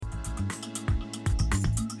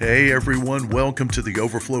Hey everyone, welcome to the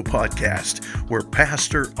Overflow Podcast, where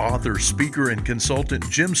pastor, author, speaker, and consultant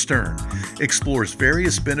Jim Stern explores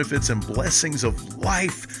various benefits and blessings of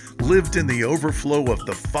life lived in the overflow of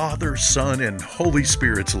the Father, Son, and Holy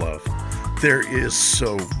Spirit's love. There is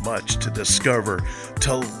so much to discover,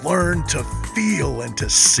 to learn, to feel, and to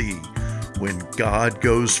see when God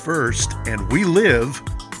goes first and we live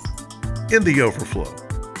in the overflow.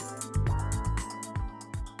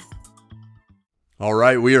 All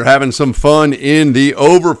right, we are having some fun in the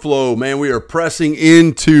overflow, man. We are pressing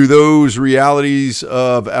into those realities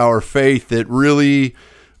of our faith that really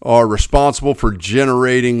are responsible for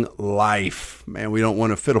generating life. Man, we don't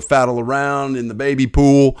want to fiddle-faddle around in the baby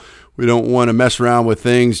pool. We don't want to mess around with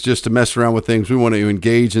things just to mess around with things. We want to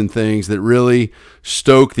engage in things that really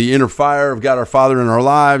stoke the inner fire of God our Father in our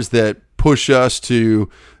lives, that push us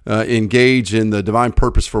to engage in the divine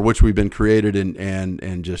purpose for which we've been created,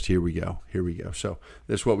 and just here we go. So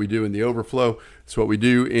that's what we do in the overflow. It's what we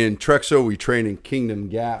do in Trexo. We train in kingdom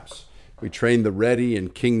gaps. We train the ready in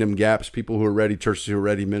kingdom gaps, people who are ready, churches who are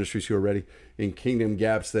ready, ministries who are ready in kingdom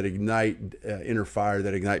gaps that ignite inner fire,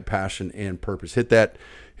 that ignite passion and purpose. Hit that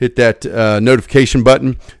notification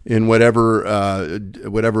button in whatever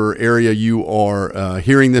area you are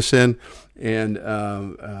hearing this in. And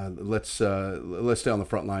let's stay on the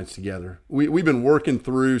front lines together. We've been working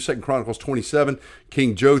through 2 Chronicles 27,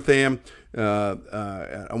 King Jotham.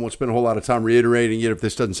 I won't spend a whole lot of time reiterating it. If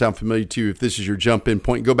this doesn't sound familiar to you, if this is your jump in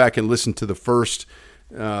point, go back and listen to the first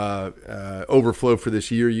overflow for this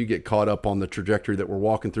year. You get caught up on the trajectory that we're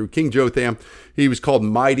walking through. King Jotham, he was called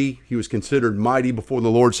mighty. He was considered mighty before the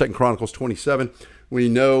Lord. 2 Chronicles 27. We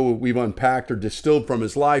know, we've unpacked or distilled from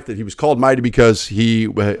his life that he was called mighty because he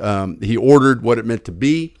ordered what it meant to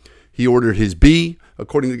be. He ordered his be,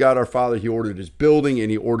 according to God our Father. He ordered his building and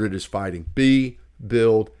he ordered his fighting. Be,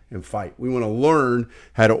 build, and fight. We want to learn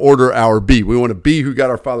how to order our be. We want to be who God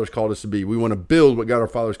our Father has called us to be. We want to build what God our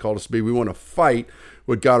Father has called us to be. We want to fight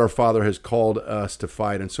what God our Father has called us to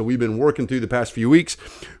fight. And so we've been working through the past few weeks.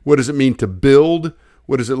 What does it mean to build?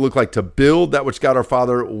 What does it look like to build that which God our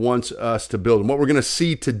Father wants us to build? And what we're going to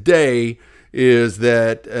see today is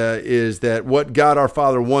that what God our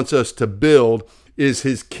Father wants us to build is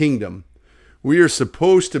his kingdom. We are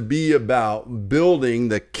supposed to be about building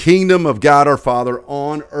the kingdom of God our Father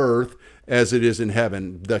on earth as it is in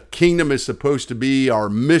heaven. The kingdom is supposed to be our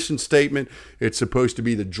mission statement. It's supposed to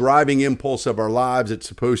be the driving impulse of our lives. It's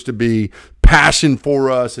supposed to be passion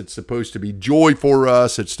for us. It's supposed to be joy for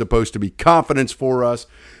us. It's supposed to be confidence for us.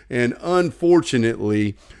 And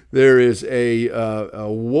unfortunately, there is a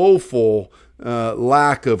woeful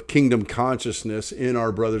lack of kingdom consciousness in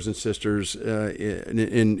our brothers and sisters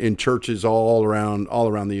in churches all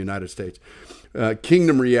around the United States.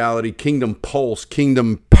 Kingdom reality, kingdom pulse,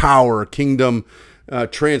 kingdom power, kingdom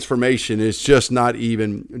transformation is just not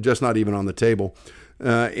even on the table.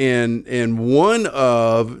 And one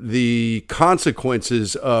of the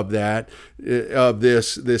consequences of that, of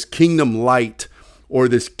this kingdom light or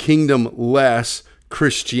this kingdom less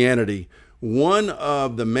Christianity, one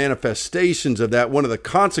of the manifestations of that, one of the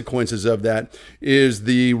consequences of that, is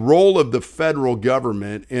the role of the federal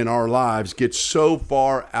government in our lives gets so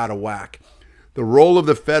far out of whack. The role of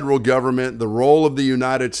the federal government, the role of the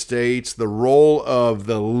United States, the role of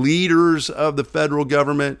the leaders of the federal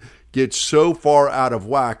government gets so far out of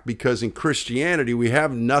whack because in Christianity, we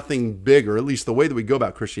have nothing bigger, at least the way that we go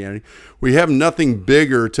about Christianity, we have nothing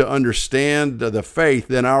bigger to understand the faith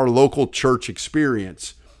than our local church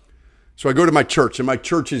experience. So I go to my church, and my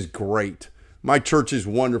church is great. My church is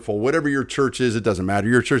wonderful. Whatever your church is, it doesn't matter.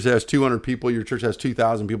 Your church has 200 people. Your church has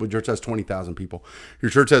 2,000 people. Your church has 20,000 people.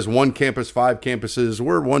 Your church has one campus, 5 campuses.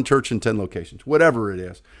 We're one church in 10 locations. Whatever it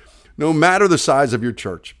is. No matter the size of your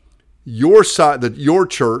church, your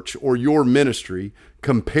church or your ministry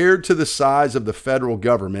compared to the size of the federal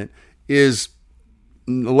government is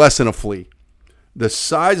less than a flea. The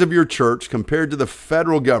size of your church compared to the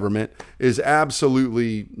federal government is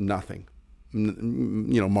absolutely nothing.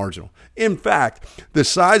 Marginal. In fact, the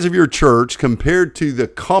size of your church compared to the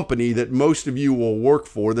company that most of you will work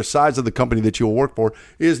for, the size of the company that you will work for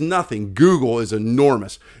is nothing. Google is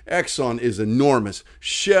enormous. Exxon is enormous.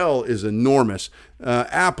 Shell is enormous.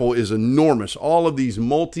 Apple is enormous. All of these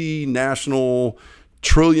multinational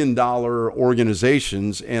trillion-dollar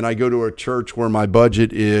organizations, and I go to a church where my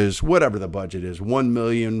budget is whatever the budget is, 1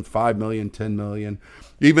 million, 5 million, 10 million,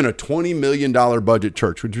 even a $20 million budget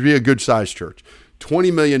church, which would be a good-sized church.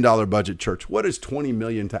 $20 million budget church. What is 20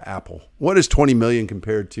 million to Apple? What is 20 million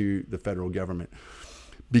compared to the federal government?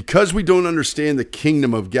 Because we don't understand the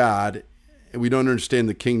kingdom of God,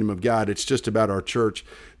 it's just about our church.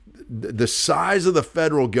 the size of the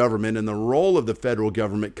federal government and the role of the federal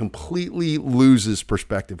government completely loses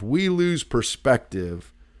perspective. We lose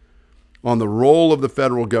perspective on the role of the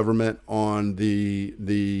federal government, on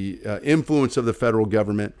the influence of the federal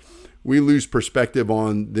government. We lose perspective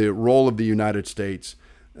on the role of the United States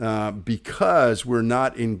because we're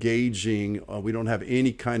not engaging. We don't have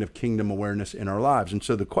any kind of kingdom awareness in our lives. And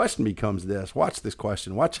so the question becomes this. Watch this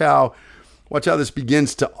question. Watch how this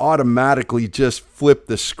begins to automatically just flip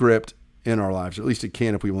the script in our lives. At least it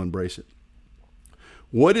can if we will embrace it.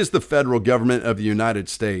 What is the federal government of the United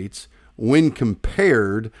States when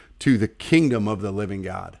compared to the kingdom of the living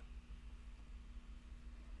God?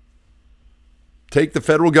 Take the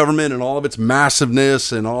federal government and all of its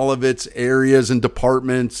massiveness and all of its areas and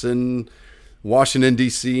departments and Washington,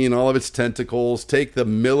 D.C. and all of its tentacles. Take the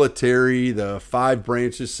military, the 5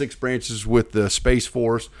 branches, 6 branches with the Space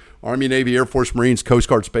Force, Army, Navy, Air Force, Marines, Coast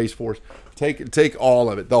Guard, Space Force. Take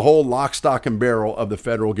all of it, the whole lock, stock, and barrel of the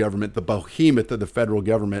federal government, the behemoth of the federal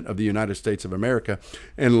government of the United States of America.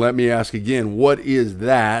 And let me ask again, what is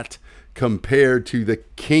that compared to the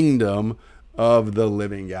kingdom of the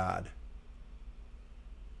living God?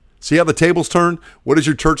 See how the tables turn? What is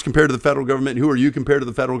your church compared to the federal government? Who are you compared to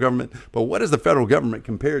the federal government? But what is the federal government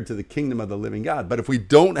compared to the kingdom of the living God? But if we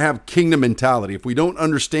don't have kingdom mentality, if we don't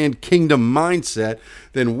understand kingdom mindset,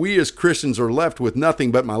 then we as Christians are left with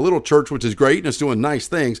nothing but my little church, which is great and it's doing nice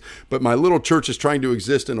things, but my little church is trying to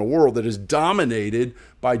exist in a world that is dominated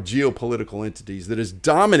by geopolitical entities, that is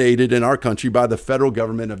dominated in our country by the federal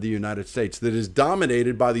government of the United States, that is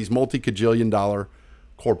dominated by these multi-cajillion dollar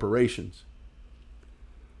corporations.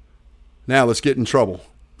 Now let's get in trouble.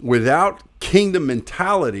 Without kingdom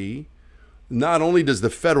mentality, not only does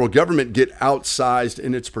the federal government get outsized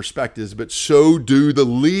in its perspectives, but so do the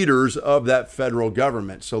leaders of that federal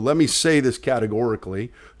government. So let me say this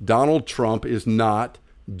categorically. Donald Trump is not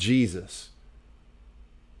Jesus.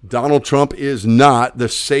 Donald Trump is not the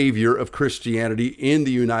savior of Christianity in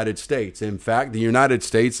the United States. In fact, the United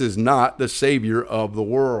States is not the savior of the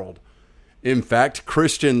world. In fact,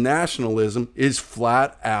 Christian nationalism is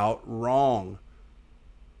flat out wrong.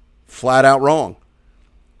 Flat out wrong.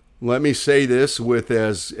 Let me say this with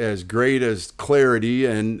as great as clarity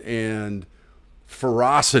and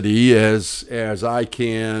ferocity as I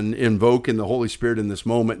can invoke in the Holy Spirit in this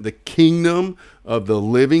moment. The kingdom of the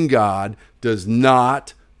living God does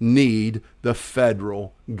not need the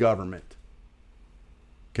federal government.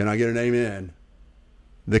 Can I get an amen?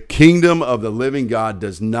 The kingdom of the living God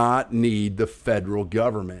does not need the federal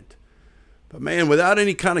government. But man, without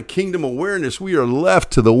any kind of kingdom awareness, we are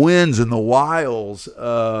left to the winds and the wiles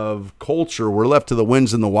of culture. We're left to the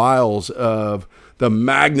winds and the wiles of the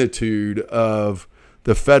magnitude of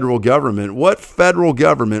the federal government. What federal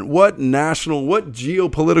government, what national, what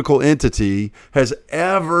geopolitical entity has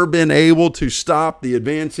ever been able to stop the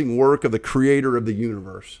advancing work of the creator of the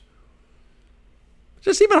universe?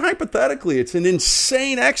 Just even hypothetically, it's an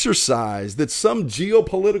insane exercise that some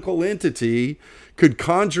geopolitical entity could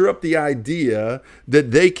conjure up the idea that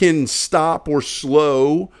they can stop or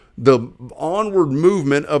slow the onward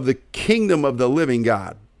movement of the kingdom of the living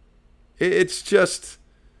God. It's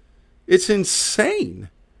insane.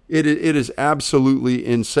 It is absolutely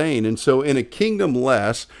insane. And so in a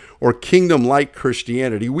kingdom-less or kingdom-like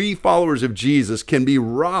Christianity, we followers of Jesus can be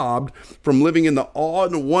robbed from living in the awe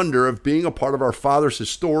and wonder of being a part of our Father's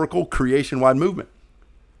historical creation-wide movement.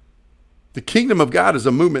 The kingdom of God is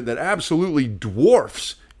a movement that absolutely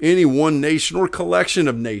dwarfs any one nation or collection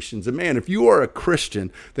of nations. And man, if you are a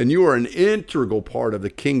Christian, then you are an integral part of the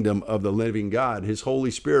kingdom of the living God. His Holy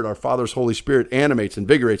Spirit, our Father's Holy Spirit, animates,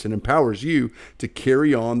 invigorates, and empowers you to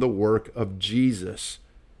carry on the work of Jesus.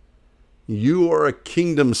 You are a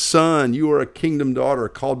kingdom son. You are a kingdom daughter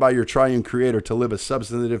called by your triune creator to live a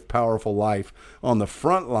substantive, powerful life on the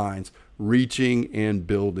front lines, reaching and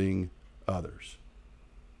building others.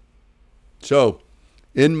 So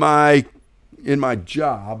in my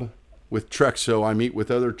job with Trexo, I meet with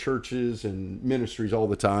other churches and ministries all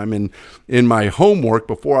the time. And in my homework,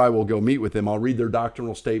 before I will go meet with them, I'll read their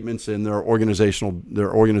doctrinal statements and their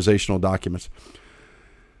organizational documents.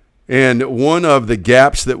 And one of the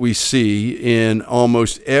gaps that we see in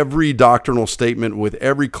almost every doctrinal statement with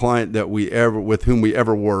every client with whom we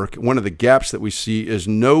ever work, one of the gaps that we see is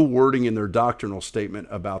no wording in their doctrinal statement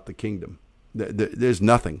about the kingdom. There's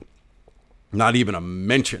nothing, not even a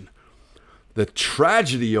mention. The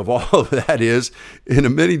tragedy of all of that is,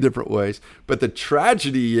 in many different ways, but the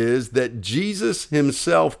tragedy is that Jesus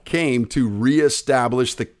himself came to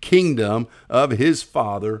reestablish the kingdom of his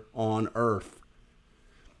Father on earth.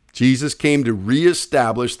 Jesus came to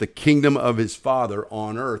reestablish the kingdom of his Father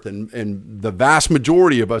on earth. And the vast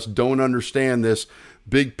majority of us don't understand this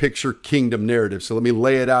big picture kingdom narrative. So let me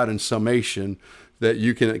lay it out in summation that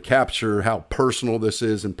you can capture how personal this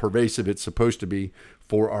is and pervasive it's supposed to be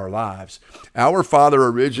for our lives. Our Father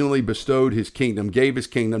originally bestowed his kingdom, gave his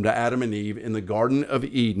kingdom to Adam and Eve in the Garden of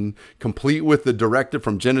Eden, complete with the directive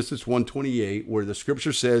from Genesis 1:28, where the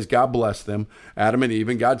scripture says God blessed them, Adam and Eve,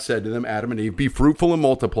 and God said to them, Adam and Eve, be fruitful and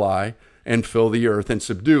multiply and fill the earth and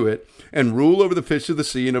subdue it and rule over the fish of the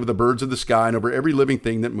sea and over the birds of the sky and over every living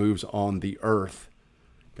thing that moves on the earth.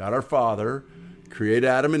 God our Father created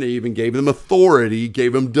Adam and Eve and gave them authority,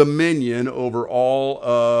 gave them dominion over all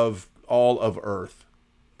of earth.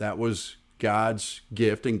 That was God's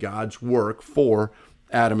gift and God's work for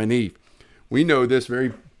Adam and Eve. We know this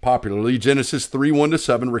very popularly. Genesis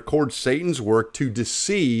 3:1-7 records Satan's work to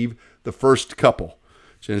deceive the first couple.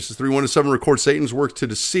 Genesis 3:1-7 records Satan's work to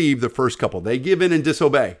deceive the first couple. They give in and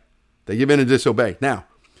disobey. Now,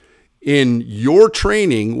 in your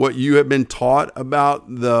training, what you have been taught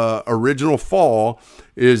about the original fall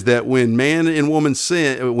is that when man and woman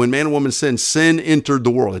sinned, sin entered the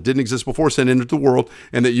world. It didn't exist before sin entered the world,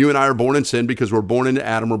 and that you and I are born in sin because we're born into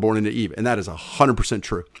Adam, we're born into Eve. And that is 100%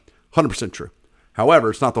 true. 100% true. However,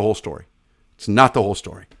 it's not the whole story. It's not the whole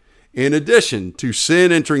story. In addition to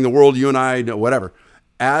sin entering the world, you and I, whatever,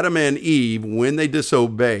 Adam and Eve, when they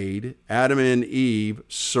disobeyed, Adam and Eve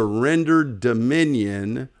surrendered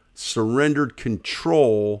dominion, surrendered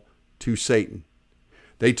control to Satan.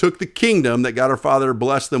 They took the kingdom that God our Father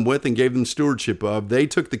blessed them with and gave them stewardship of. They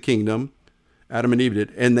took the kingdom, Adam and Eve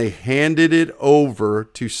did, and they handed it over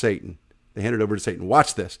to Satan.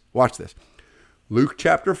 Watch this. Luke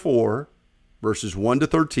chapter 4, verses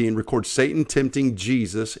 1-13 records Satan tempting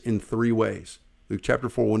Jesus in three ways. Luke chapter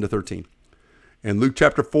 4, 1-13. And Luke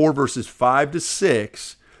chapter 4, verses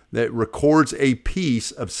 5-6, that records a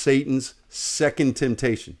piece of Satan's second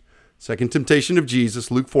temptation. Second temptation of Jesus,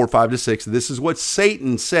 Luke 4, 5-6. This is what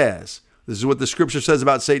Satan says. This is what the scripture says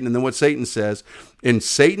about Satan, and then what Satan says in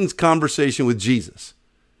Satan's conversation with Jesus.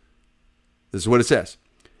 This is what it says.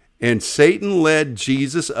 And Satan led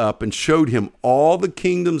Jesus up and showed him all the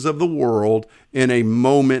kingdoms of the world in a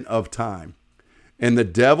moment of time. And the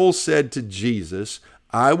devil said to Jesus,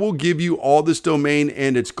 I will give you all this domain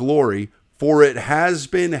and its glory, for it has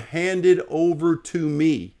been handed over to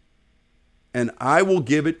me, and I will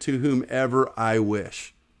give it to whomever I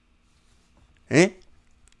wish.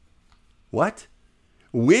 What?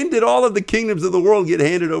 When did all of the kingdoms of the world get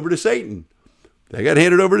handed over to Satan? They got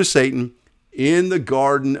handed over to Satan in the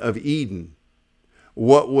Garden of Eden.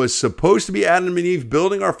 What was supposed to be Adam and Eve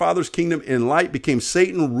building our Father's kingdom in light became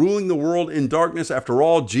Satan ruling the world in darkness. After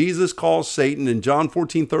all, Jesus calls Satan in John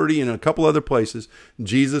 14:30 and a couple other places,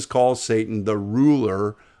 Jesus calls Satan the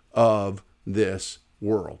ruler of this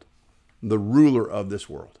world. The ruler of this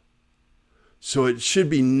world. So it should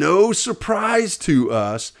be no surprise to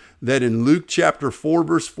us that in Luke chapter 4,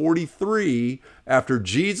 verse 43, after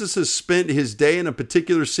Jesus has spent his day in a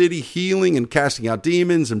particular city healing and casting out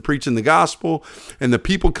demons and preaching the gospel, and the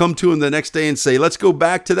people come to him the next day and say, let's go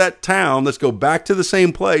back to that town, let's go back to the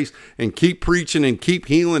same place and keep preaching and keep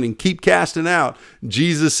healing and keep casting out,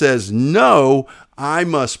 Jesus says, no, I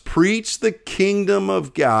must preach the kingdom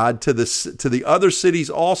of God to the other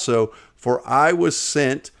cities also, for I was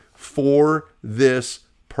sent for this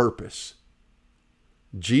purpose.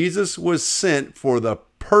 Jesus was sent for the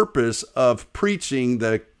purpose of preaching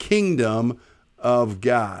the kingdom of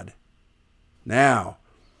God. Now,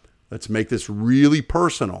 let's make this really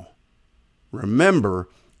personal. Remember,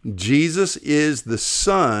 Jesus is the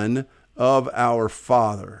Son of our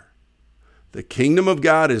Father. The kingdom of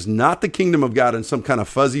God is not the kingdom of God in some kind of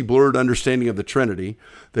fuzzy, blurred understanding of the Trinity.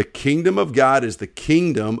 The kingdom of God is the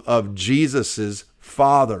kingdom of Jesus's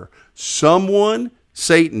Father. Someone,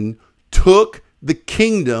 Satan, took the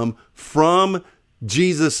kingdom from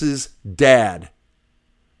Jesus's dad.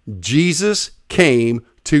 Jesus came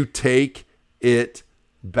to take it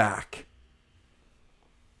back.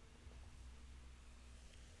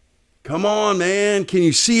 Come on, man. Can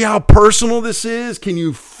you see how personal this is? Can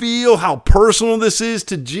you feel how personal this is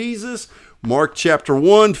to Jesus? Mark chapter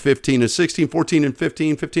 1, 15 and 16, 14 and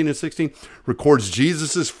 15, 15 and 16 records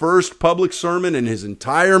Jesus' first public sermon in his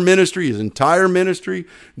entire ministry.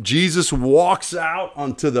 Jesus walks out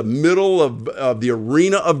onto the middle of the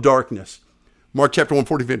arena of darkness Mark chapter 1,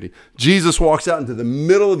 40, 50. Jesus walks out into the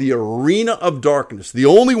middle of the arena of darkness, the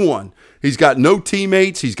only one. He's got no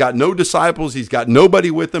teammates. He's got no disciples. He's got nobody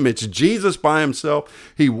with him. It's Jesus by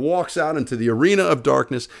himself. He walks out into the arena of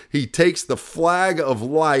darkness. He takes the flag of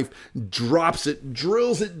life, drops it,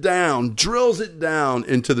 drills it down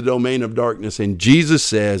into the domain of darkness. And Jesus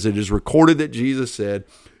says, it is recorded that Jesus said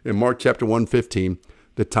in Mark chapter 1, 15,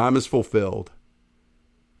 the time is fulfilled.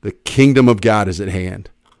 The kingdom of God is at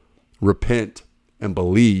hand. Repent and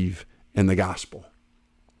believe in the gospel.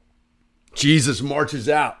 Jesus marches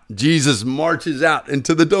out. Jesus marches out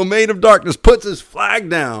into the domain of darkness, puts his flag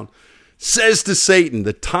down, says to Satan,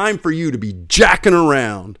 the time for you to be jacking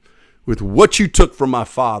around with what you took from my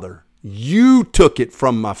Father. You took it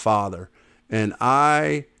from my Father, and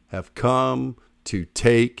I have come to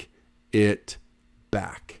take it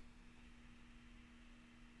back.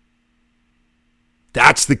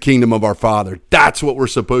 That's the kingdom of our Father. That's what we're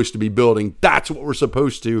supposed to be building. That's what we're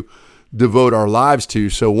supposed to devote our lives to.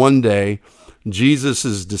 So one day,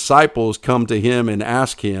 Jesus' disciples come to him and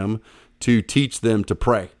ask him to teach them to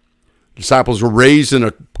pray. Disciples were raised in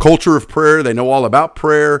a culture of prayer. They know all about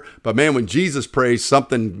prayer. But man, when Jesus prays,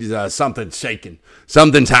 something's shaking.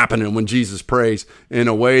 Something's happening when Jesus prays in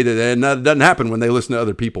a way that doesn't happen when they listen to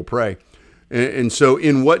other people pray. And so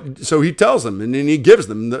he tells them, and then he gives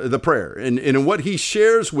them the prayer. And in what he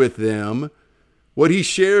shares with them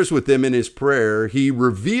in his prayer, he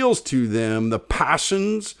reveals to them the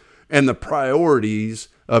passions and the priorities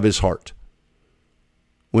of his heart.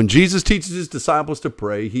 When Jesus teaches his disciples to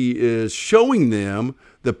pray, he is showing them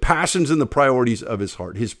the passions and the priorities of his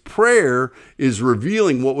heart. His prayer is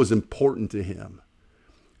revealing what was important to him.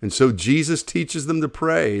 And so Jesus teaches them to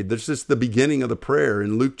pray. This is the beginning of the prayer.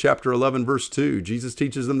 In Luke chapter 11, verse 2, Jesus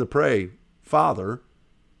teaches them to pray, Father,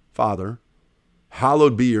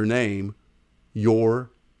 hallowed be your name, your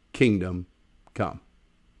kingdom come.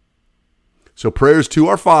 So prayers to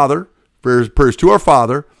our Father, prayers to our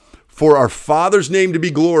Father, for our Father's name to be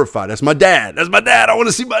glorified. That's my dad. I want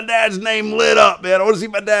to see my dad's name lit up, man. I want to see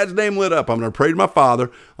my dad's name lit up. I'm going to pray to my Father.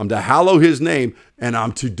 I'm to hallow his name, and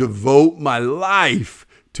I'm to devote my life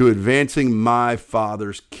to advancing my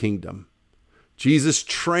Father's kingdom. Jesus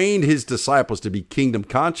trained his disciples to be kingdom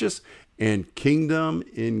conscious and kingdom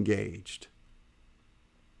engaged.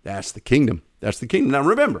 That's the kingdom. That's the kingdom. Now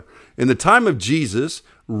remember, in the time of Jesus,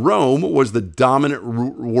 Rome was the dominant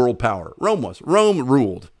world power. Rome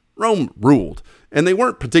ruled. And they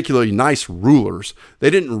weren't particularly nice rulers. They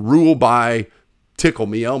didn't rule by tickle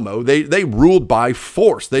me Elmo. They ruled by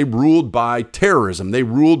force. They ruled by terrorism. They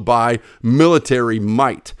ruled by military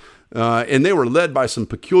might. And they were led by some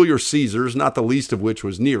peculiar Caesars, not the least of which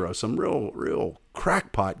was Nero. Some real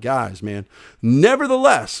crackpot guys, man.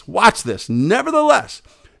 Nevertheless, watch this. Nevertheless,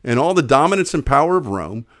 in all the dominance and power of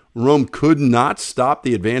Rome, Rome could not stop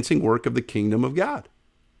the advancing work of the kingdom of God.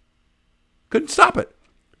 Couldn't stop it.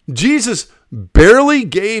 Jesus barely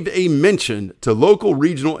gave a mention to local,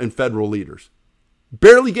 regional, and federal leaders.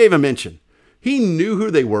 Barely gave a mention. He knew who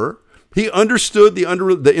they were. He understood the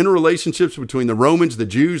interrelationships between the Romans, the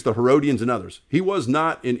Jews, the Herodians, and others. He was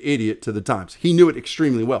not an idiot to the times. He knew it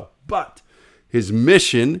extremely well. But his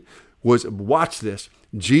mission was, watch this,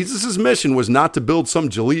 Jesus' mission was not to build some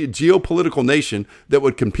geopolitical nation that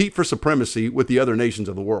would compete for supremacy with the other nations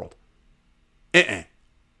of the world.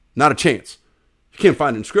 Not a chance. You can't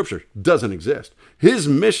find it in Scripture. It doesn't exist. His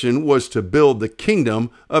mission was to build the kingdom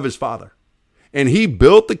of his Father. And he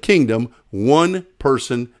built the kingdom one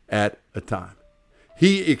person at a time.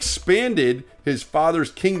 He expanded his Father's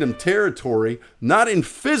kingdom territory, not in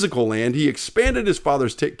physical land. He expanded his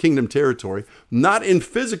Father's kingdom territory, not in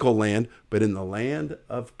physical land, but in the land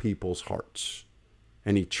of people's hearts.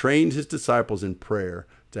 And he trained his disciples in prayer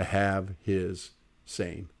to have his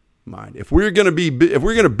same mind. If we're going to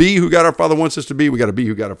be who God our Father wants us to be, we got to be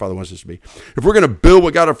who God our Father wants us to be. If we're going to build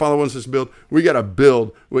what God our Father wants us to build, we got to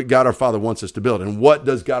build what God our Father wants us to build. And what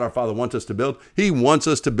does God our Father want us to build? He wants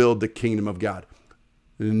us to build the kingdom of God,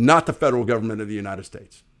 not the federal government of the United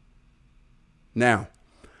States. Now,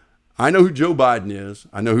 I know who Joe Biden is.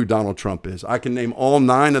 I know who Donald Trump is. I can name all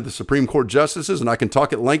 9 of the Supreme Court justices, and I can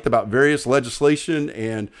talk at length about various legislation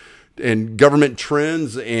and government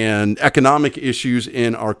trends and economic issues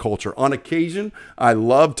in our culture. On occasion, I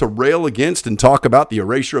love to rail against and talk about the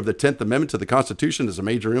erasure of the 10th Amendment to the Constitution as a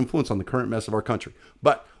major influence on the current mess of our country.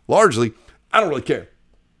 But largely, I don't really care.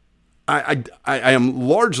 I am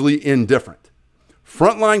largely indifferent.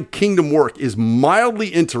 Frontline kingdom work is mildly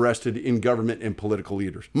interested in government and political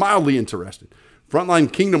leaders. Mildly interested.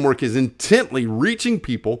 Frontline kingdom work is intently reaching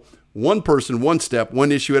people, one person, one step,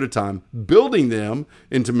 one issue at a time, building them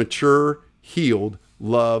into mature, healed,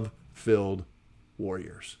 love-filled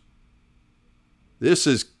warriors. This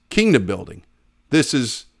is kingdom building. This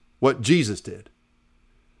is what Jesus did.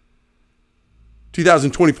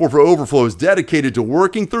 2024 for Overflow is dedicated to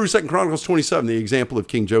working through 2 Chronicles 27, the example of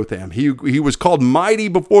King Jotham. He was called mighty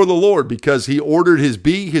before the Lord because he ordered his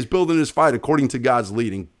build, and his fight according to God's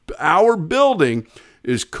leading. Our building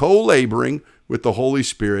is co-laboring with the Holy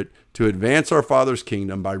Spirit to advance our Father's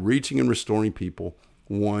kingdom by reaching and restoring people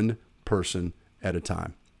one person at a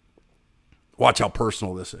time. Watch how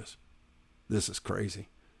personal this is. This is crazy.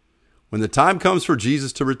 When the time comes for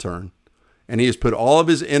Jesus to return, and he has put all of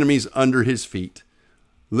his enemies under his feet,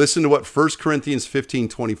 listen to what 1 Corinthians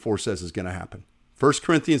 15:24 says is going to happen. 1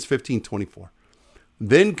 Corinthians 15:24.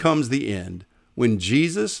 Then comes the end, when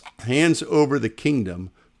Jesus hands over the kingdom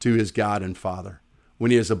to his God and Father,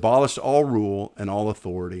 when he has abolished all rule and all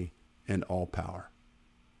authority and all power.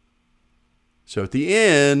 So at the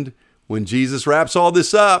end, when Jesus wraps all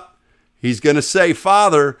this up, he's going to say,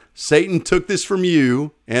 Father, Satan took this from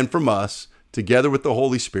you and from us. Together with the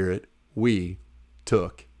Holy Spirit, we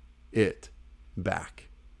took it back.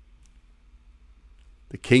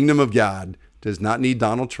 The kingdom of God does not need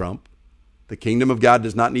Donald Trump. The kingdom of God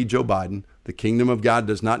does not need Joe Biden. The kingdom of God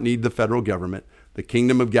does not need the federal government. The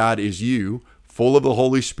kingdom of God is you, full of the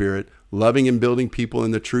Holy Spirit, loving and building people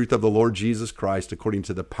in the truth of the Lord Jesus Christ according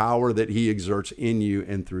to the power that he exerts in you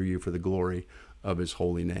and through you for the glory of his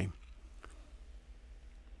holy name.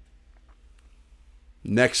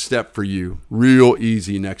 Next step for you, real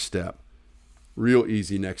easy next step.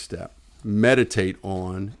 Meditate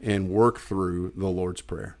on and work through the Lord's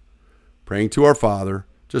Prayer. Praying to our Father,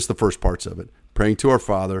 just the first parts of it. Praying to our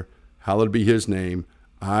Father, hallowed be his name.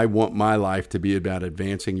 I want my life to be about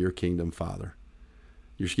advancing your kingdom, Father.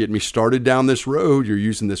 You're getting me started down this road. You're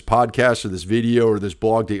using this podcast or this video or this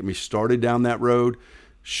blog to get me started down that road.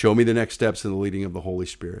 Show me the next steps in the leading of the Holy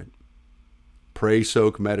Spirit. Pray,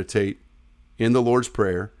 soak, meditate in the Lord's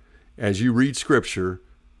Prayer. As you read Scripture,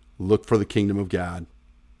 look for the kingdom of God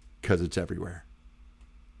because it's everywhere.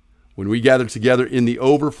 When we gather together in the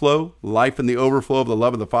overflow, life in the overflow of the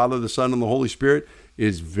love of the Father, the Son, and the Holy Spirit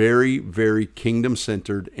is very, very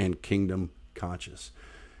kingdom-centered and kingdom-conscious.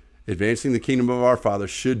 Advancing the kingdom of our Father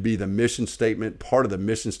should be the mission statement, part of the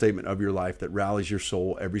mission statement of your life that rallies your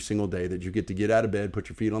soul every single day, that you get to get out of bed, put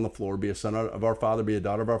your feet on the floor, be a son of our Father, be a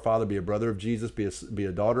daughter of our Father, be a brother of Jesus, be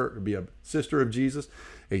a daughter, be a sister of Jesus,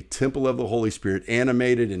 a temple of the Holy Spirit,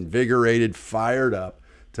 animated, invigorated, fired up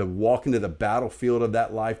to walk into the battlefield of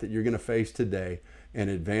that life that you're going to face today and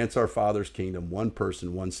advance our Father's kingdom, one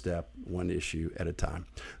person, one step, one issue at a time.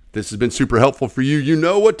 This has been super helpful for you. You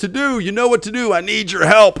know what to do. I need your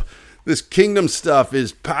help. This kingdom stuff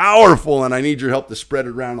is powerful, and I need your help to spread it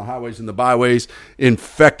around the highways and the byways,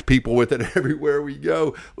 infect people with it everywhere we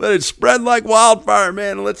go. Let it spread like wildfire,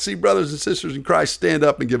 man. And let's see brothers and sisters in Christ stand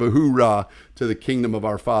up and give a hoorah to the kingdom of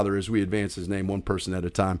our Father as we advance his name one person at a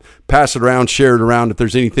time. Pass it around, share it around. If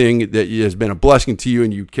there's anything that has been a blessing to you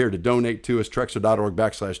and you care to donate to us,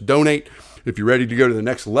 trexo.org/donate. If you're ready to go to the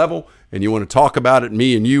next level and you want to talk about it,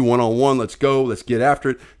 me and you one-on-one, let's go. Let's get after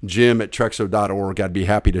it. Jim at trexo.org. I'd be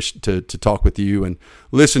happy to talk with you and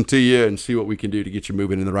listen to you and see what we can do to get you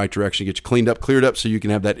moving in the right direction, get you cleaned up, cleared up so you can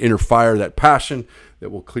have that inner fire, that passion that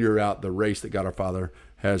will clear out the race that God our Father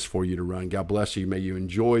has for you to run. God bless you. May you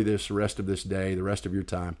enjoy this rest of this day, the rest of your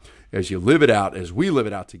time, as you live it out, as we live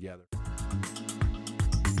it out together.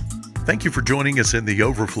 Thank you for joining us in The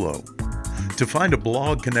Overflow. To find a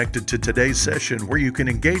blog connected to today's session where you can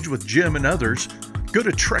engage with Jim and others, go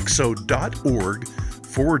to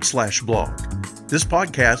trexo.org/blog. This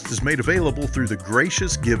podcast is made available through the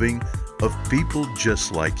gracious giving of people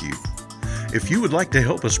just like you. If you would like to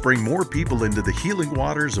help us bring more people into the healing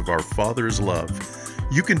waters of our Father's love,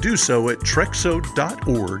 you can do so at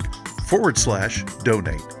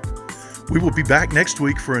trexo.org/donate. We will be back next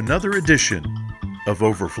week for another edition of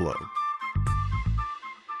Overflow.